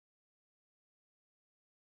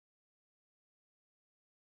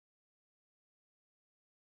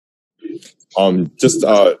Just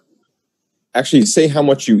actually say how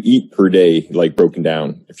much you eat per day, like broken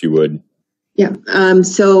down, if you would. Yeah.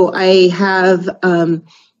 So I have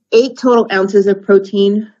 8 total ounces of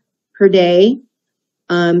protein per day.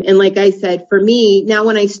 And like I said, for me, now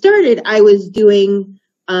when I started, I was doing,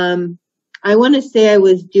 I want to say I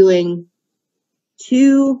was doing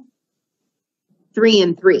 2, 3,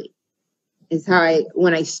 and 3 is how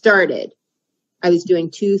when I started, I was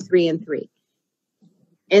doing 2, 3, and 3.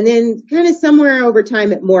 And then kind of somewhere over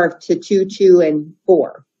time, it morphed to 2, 2, and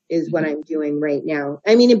 4 is what I'm doing right now.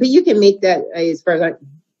 I mean, but you can make that as far as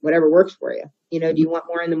whatever works for you. You know, do you want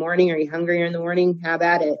more in the morning? Are you hungrier in the morning? Have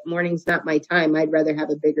at it. Morning's not my time. I'd rather have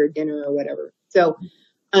a bigger dinner or whatever. So,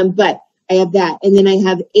 but I have that. And then I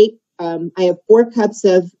have 4 cups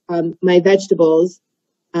of my vegetables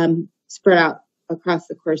spread out across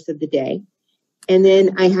the course of the day. And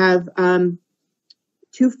then I have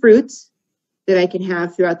 2 fruits that I can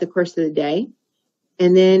have throughout the course of the day.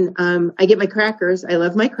 And then I get my crackers. I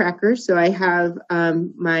love my crackers. So I have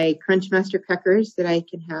my Crunch Master crackers that I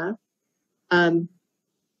can have.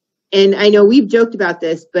 And I know we've joked about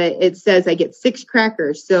this, but it says I get 6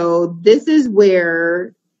 crackers. So this is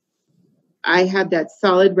where I have that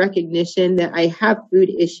solid recognition that I have food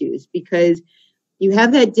issues, because you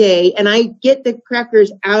have that day and I get the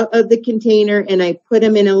crackers out of the container and I put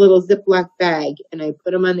them in a little Ziploc bag and I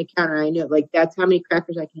put them on the counter. I know, like, that's how many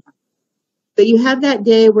crackers I can have. But you have that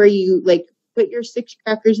day where you like put your 6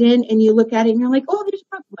 crackers in and you look at it and you're like, oh, there's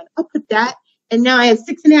another one. I'll put that. And now I have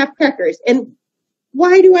 6.5 crackers. And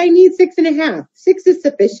why do I need 6.5? 6 is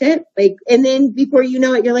sufficient. Like, and then before you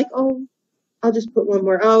know it, you're like, oh, I'll just put one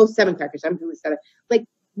more. Oh, 7 crackers. I'm doing 7. Like,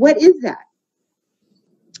 what is that?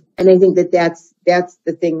 And I think that's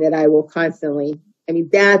the thing that I will constantly, I mean,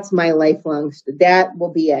 that's my lifelong, that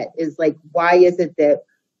will be it, is like, why is it that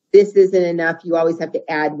this isn't enough? You always have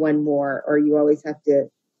to add one more, or you always have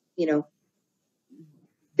to, you know,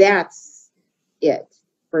 that's it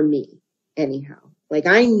for me anyhow. Like,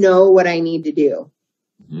 I know what I need to do.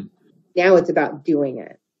 Mm-hmm. Now it's about doing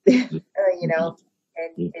it, you know,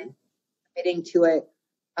 and committing to it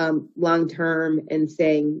long term and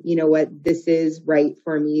saying, you know what, this is right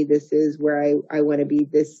for me. This is where I want to be.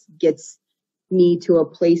 This gets me to a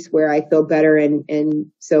place where I feel better.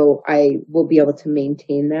 And so I will be able to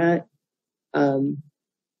maintain that. And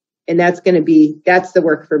that's the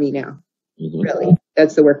work for me now. Mm-hmm. Really.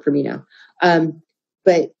 That's the work for me now.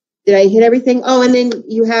 But did I hit everything? Oh, and then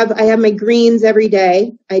I have my greens every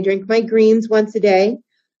day. I drink my greens once a day.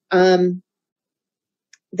 They're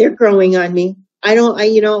growing on me. I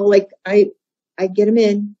get them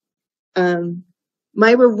in.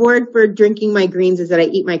 My reward for drinking my greens is that I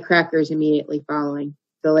eat my crackers immediately following.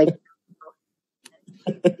 So like,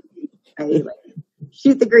 I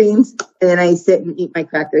shoot the greens and then I sit and eat my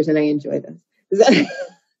crackers and I enjoy them.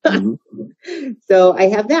 Mm-hmm. So I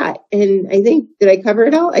have that. And I think, did I cover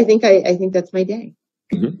it all? I think that's my day.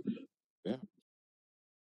 Mm-hmm.